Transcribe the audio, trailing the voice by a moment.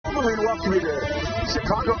Gentlemen, welcome you to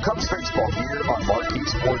Chicago Cubs baseball here on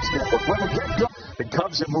Rockies Sports Network. When we get going, the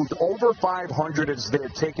Cubs have moved over 500 as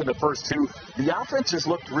they've taken the first two. The offense has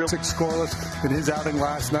looked real. 6 scoreless in his outing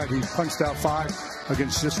last night. He punched out 5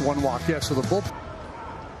 against just 1 walk. Yeah, so the bullpen.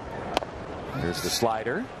 Here's the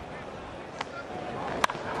slider.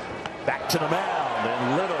 Back to the mound,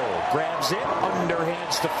 and Little grabs it,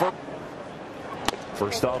 underhands to first.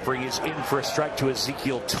 First offering is in for a strike to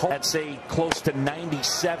Ezekiel Tauchman. That's a close to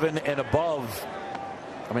 97 and above.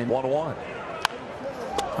 I mean, 1-1.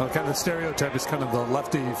 Kind of the stereotype is kind of the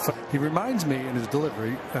lefty. He reminds me in his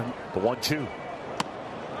delivery. The 1-2.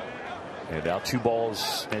 And now 2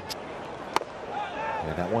 balls. And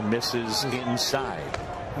that one misses inside.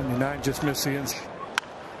 99 just missed the inside.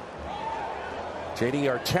 JD,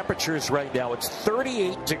 our temperatures right now, it's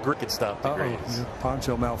 38 degrees.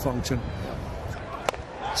 Poncho malfunction.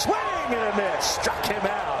 Swing and a miss. Struck him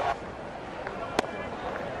out.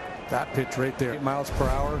 That pitch right there. 8 miles per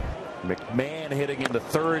hour. McMahon hitting in the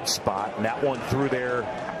 3rd spot, and that one through there.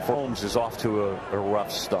 Holmes is off to a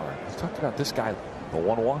rough start. We talked about this guy, the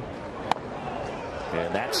 1-1.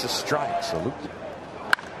 And that's a strike. So Luke.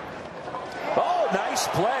 Oh, nice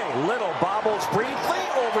play. Little bobbles briefly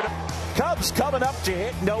over to Cubs coming up to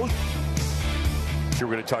hit. No. We're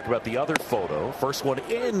going to talk about the other photo. First one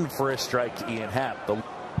in for a strike, Ian Happ.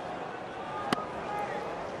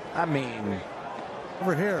 I mean,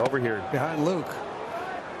 over here behind Luke.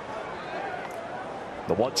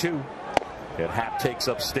 The 1-2, and Happ takes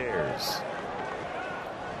upstairs.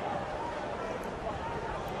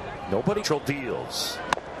 Nobody deals,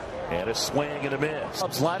 and a swing and a miss.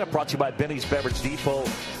 Cubs lineup brought to you by Benny's Beverage Depot.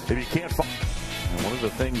 If you can't find, and one of the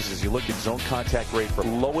things is you look at zone contact rate for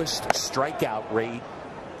lowest strikeout rate.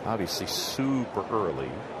 Obviously, super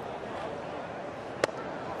early.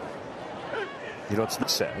 You know, it's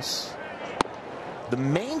success. The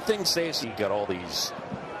main thing says you got all these.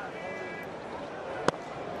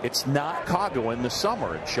 It's not Chicago in the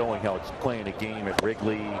summer and showing how it's playing a game at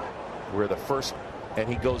Wrigley where the first. And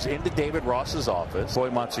he goes into David Ross's office. Roy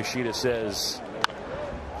Matsushita says,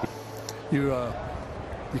 You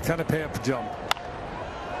kind of pay up to jump.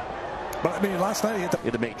 But I mean, last night he hit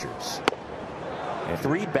in the majors. And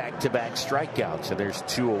 3 back-to-back strikeouts, and there's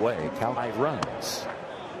 2 away. Count 5 runs.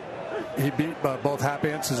 He beat both Happ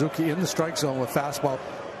and Suzuki in the strike zone with fastball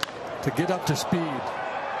to get up to speed.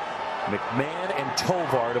 McMahon and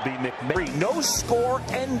Tovar to be McMahon. No score,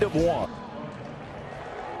 end of 1.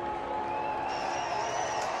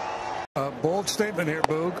 Bold statement here,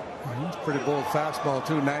 Boog. Pretty bold fastball,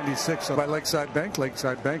 too. 96 by Lakeside Bank.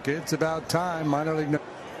 Lakeside Bank, it's about time. Minor league.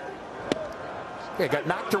 Yeah, got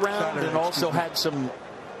knocked around and also had some.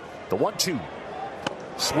 The 1-2.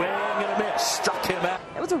 Swing and a miss. Struck him out.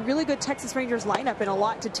 It was a really good Texas Rangers lineup and a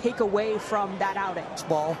lot to take away from that outing.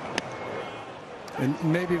 Ball. And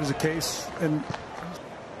maybe it was a case. And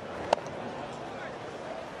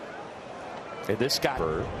this guy,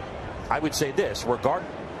 I would say this,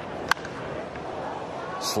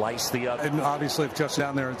 slice the other. And obviously, if Justin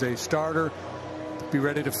down there as a starter, be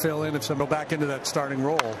ready to fill in if someone go back into that starting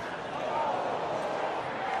role.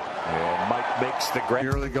 And Mike makes the great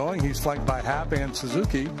early going. He's flanked by Happ and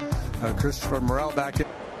Suzuki. Christopher Morel back in.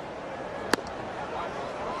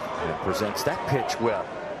 And presents that pitch well.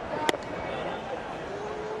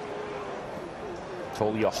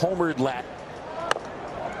 Totally a homered lat.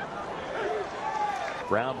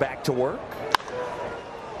 Brown back to work.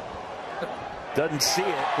 Doesn't see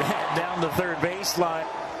it. Down the 3rd baseline.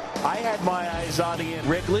 I had my eyes on Ian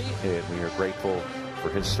Wrigley, and we are grateful for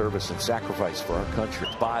his service and sacrifice for our country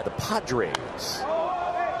by the Padres.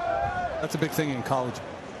 That's a big thing in college.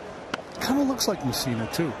 Kind of looks like Messina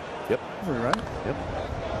too. Yep. Right? Yep.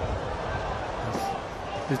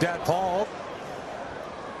 His dad, Paul.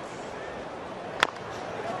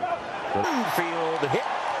 Field hit.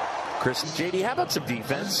 Chris, JD, how about some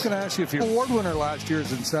defense? I was going to ask you if your award winner last year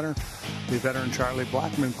is in center. The veteran Charlie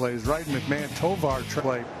Blackmon plays right. McMahon Tovar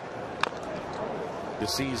play. The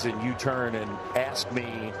season you turn and ask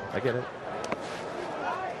me. I get it.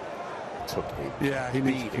 Took a yeah, he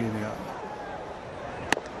needs to be in the eye.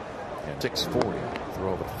 And 640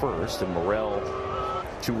 throw over first, and Morel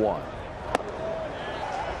 2-1.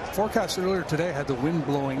 Forecast earlier today had the wind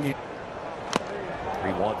blowing in.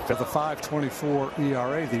 3-1 for the 5.24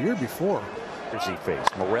 ERA the year before. Here's he face.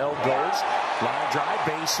 Morel goes line drive,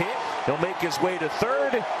 base hit. He'll make his way to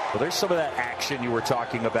 3rd. Well, there's some of that action you were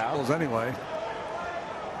talking about. Anyway.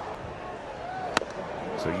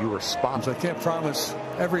 So you were spot. I can't promise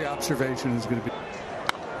every observation is going to be.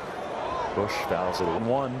 Bush fouls it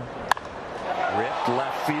 1. Ripped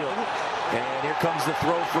left field. And here comes the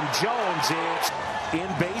throw from Jones. It's in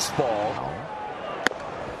baseball.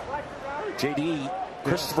 JD,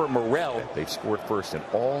 Christopher Morel, they've scored first in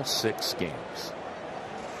all 6 games.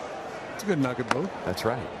 It's a good nugget, Bo. That's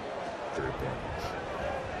right.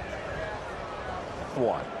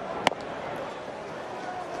 1.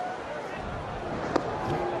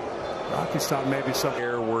 Rockies thought maybe something.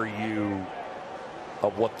 Where were you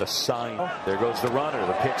of what the sign? There goes the runner.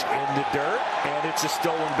 The pitch in the dirt, and it's a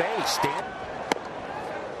stolen base. Dan.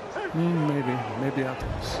 Maybe out.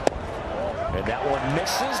 And that one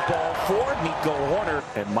misses. Ball 4. Nico Horner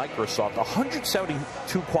and Microsoft.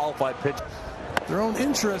 172 qualified pitch. Their own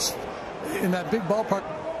interest in that big ballpark.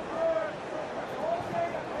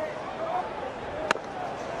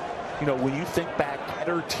 You know, when you think back,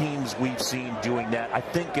 better teams we've seen doing that, I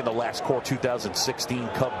think in the last quarter 2016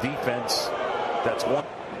 Cub defense, that's one.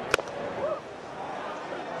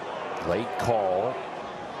 Late call.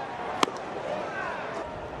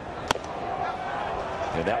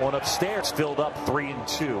 And that one upstairs filled up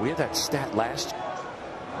 3-2. We had that stat last year.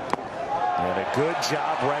 And a good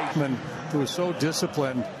job, Reitman, who was so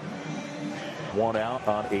disciplined. 1 out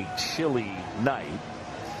on a chilly night.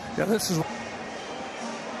 Yeah, this is.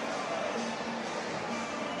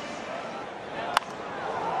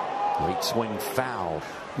 Late swing foul.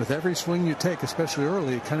 With every swing you take, especially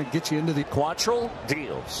early, it kind of gets you into the. Quantrill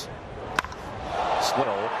deals.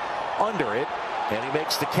 Swittle under it, and he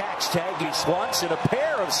makes the catch. Taggy Swanson, a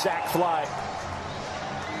pair of sac fly.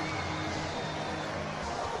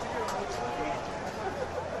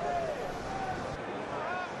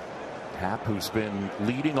 Happ, who's been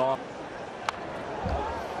leading off.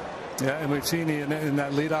 Yeah, and we've seen in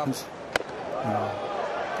that leadoff.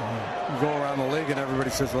 Go around the league and everybody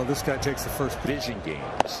says, well, this guy takes the first. Vision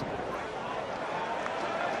games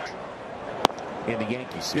in the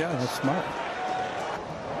Yankees. Yeah, that's smart.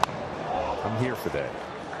 I'm here for that.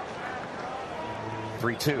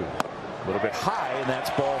 3-2. A little bit high, and that's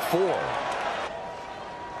ball 4.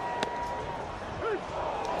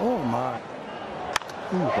 Oh, my.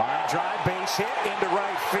 Line drive, base hit into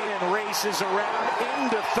right field and races around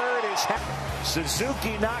into third.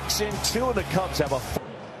 Suzuki knocks in 2, and the Cubs have a.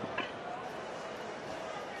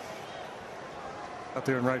 Out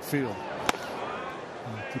there in right field.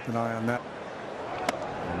 Keep an eye on that.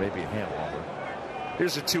 And maybe a handle.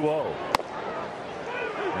 Here's a 2-0.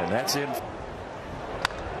 And that's in.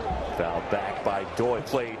 Fouled back by Doyle.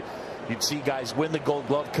 Played. You'd see guys win the Gold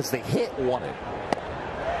Glove because they hit one it.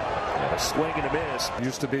 And a swing and a miss.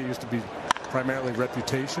 Used to be primarily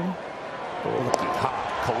reputation.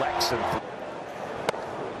 Hop collects and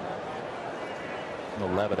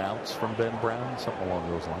 11 outs from Ben Brown, something along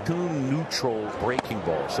those lines. 2 neutral breaking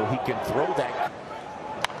ball, so he can throw that.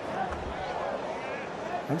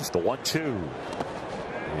 And just the 1-2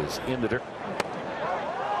 is in the dirt.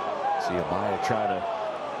 See Amaya trying to.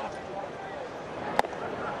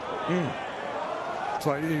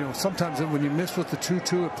 So sometimes when you miss with the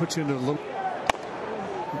 2-2, it puts you into a little.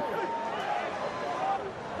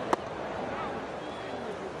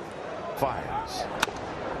 Fires.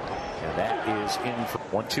 And that is in for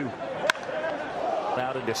 1-2.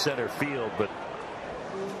 Out into center field, but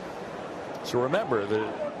so remember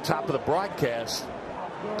the top of the broadcast.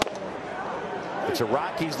 It's a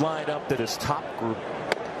Rockies lineup that is top group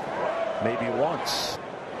maybe once.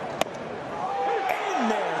 In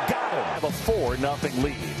there, got him. Have a 4-0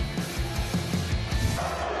 lead.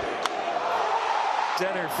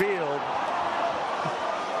 Center field.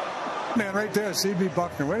 Man, right there, CB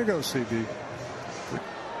Buckner. Way to go, CB.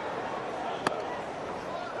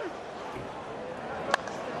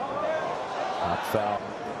 Foul.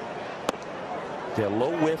 Yeah,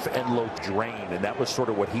 low whiff and low drain, and that was sort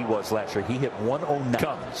of what he was last year. He hit 109.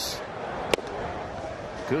 Comes.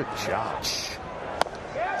 Good job.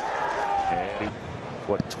 And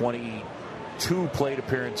what, 22 plate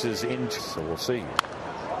appearances in, so we'll see.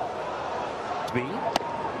 Speed.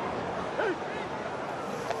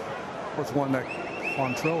 With one that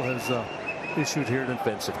Quantrill has issued here.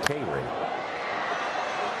 Defensive K rate.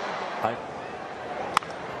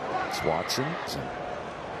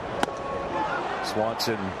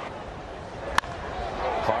 Swanson.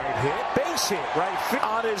 Hard hit. Base hit. Right field.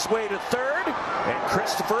 On his way to third. And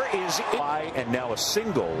Christopher is in. And now a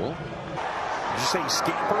single. Did you say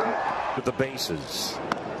scamper? With the bases.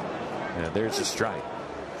 And there's a strike.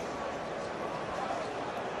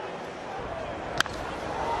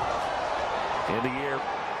 In the air.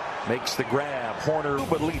 Makes the grab. Horner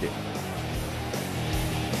but lead it.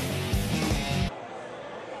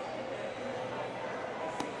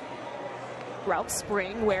 throughout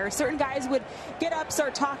spring where certain guys would get up,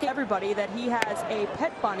 start talking to everybody that he has a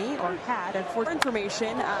pet bunny or had. And for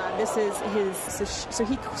information, this is his, so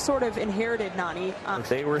he sort of inherited Nani.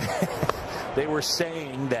 They were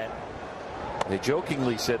saying that, they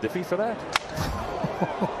jokingly said, the fee for that?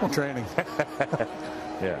 Training.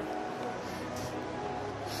 Yeah.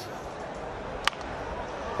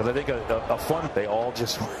 But I think a fun, they all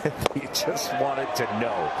just wanted to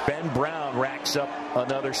know. Ben Brown racks up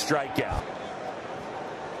another strikeout.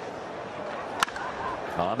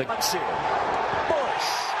 On the Bush.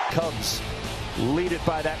 Cubs lead it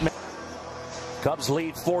by that man. Cubs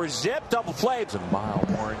lead 4-zip, double flames. A mile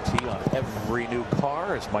warranty on every new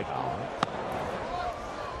car as Mike.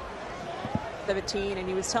 17, and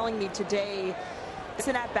he was telling me today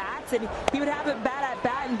in at bats, and he would have a bad at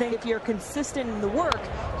bat and think if you're consistent in the work,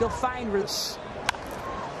 you'll find this.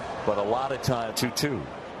 But a lot of time 2-2.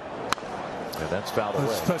 Yeah, that's fouled away.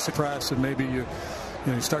 Especially press, and maybe you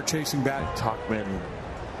start chasing back. Tauchman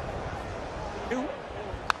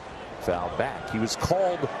fouled back. He was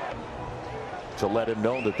called to let him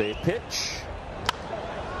know that they pitch.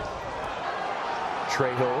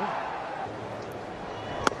 Trejo.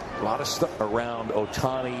 A lot of stuff around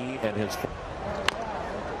Ohtani and his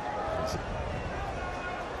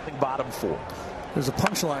bottom 4. There's a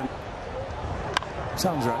punchline.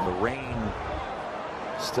 Sounds right. The rain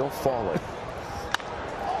still falling.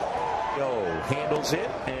 Handles it,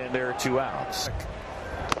 and there are 2 outs.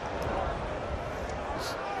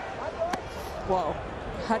 Whoa.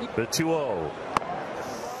 How do you... The 2-0.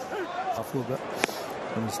 Off a little bit.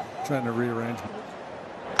 I'm just trying to rearrange.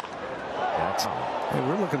 That's hey,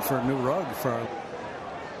 we're looking for a new rug for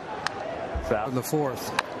in the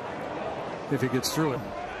 4th. If he gets through it.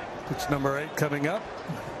 It's number 8 coming up.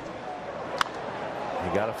 He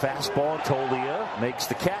got a fastball. Tolia makes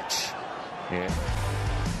the catch. Yeah.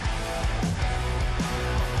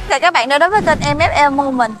 Chào các bạn đã đến với kênh MFL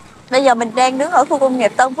Moment. Bây giờ mình đang đứng ở khu công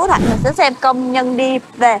nghiệp Tân Phú Thạnh, mình sẽ xem công nhân đi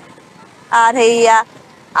về. Ở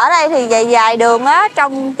đây thì dài đường á,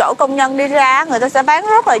 trong chỗ công nhân đi ra người ta sẽ bán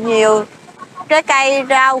rất là nhiều trái cây,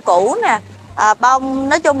 rau củ nè, bông,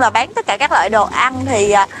 nói chung là bán tất cả các loại đồ ăn.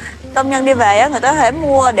 Thì công nhân đi về á, người ta có thể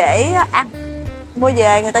mua để ăn, mua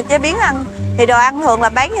về người ta chế biến ăn. Thì đồ ăn thường là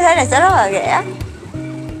bán như thế này sẽ rất là rẻ.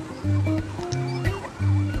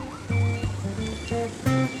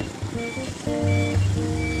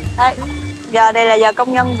 Đấy, giờ đây là giờ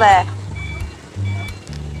công nhân về.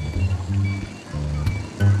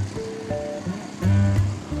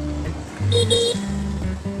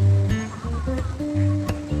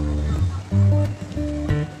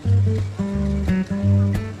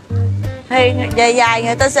 Thì dài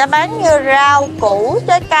người ta sẽ bán như rau củ,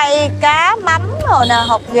 trái cây, cá, mắm rồi nè,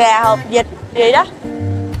 hột gà, hột vịt gì đó,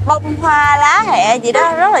 bông hoa, lá hẹ gì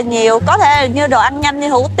đó, rất là nhiều. Có thể là như đồ ăn nhanh như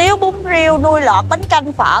hủ tiếu, bún riêu, nuôi lọt, bánh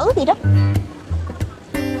canh, phở gì đó.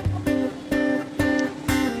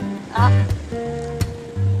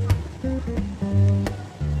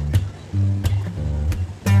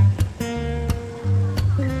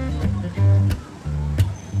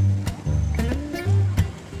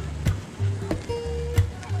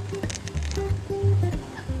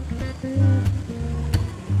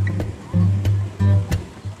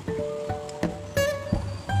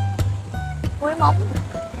 Quý móng.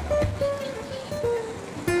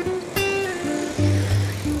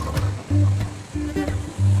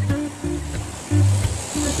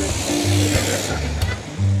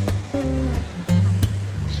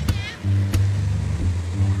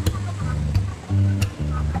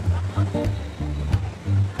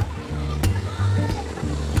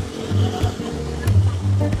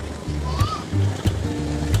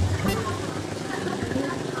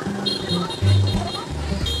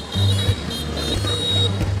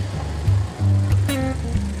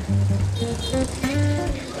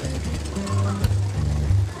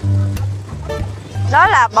 Đó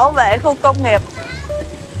là bảo vệ khu công nghiệp.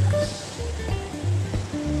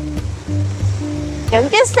 Những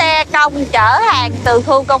chiếc xe công chở hàng từ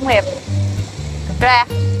khu công nghiệp ra.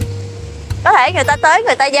 Có thể người ta tới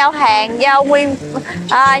người ta giao hàng, giao nguyên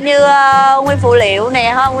nguyên phụ liệu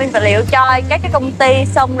nè, nguyên vật liệu cho các cái công ty,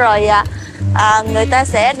 xong rồi người ta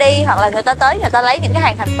sẽ đi, hoặc là người ta tới người ta lấy những cái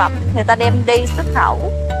hàng thành phẩm, người ta đem đi xuất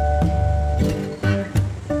khẩu.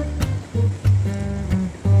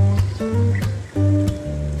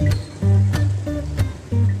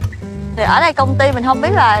 Thì ở đây công ty mình không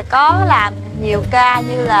biết là có làm nhiều ca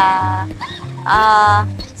như là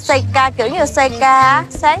xây ca, kiểu như xây ca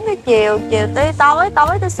sáng tới chiều, chiều tới tối,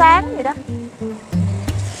 tối tới sáng vậy đó.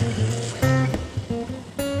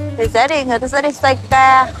 Thì sẽ đi, người ta sẽ đi xây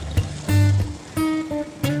ca.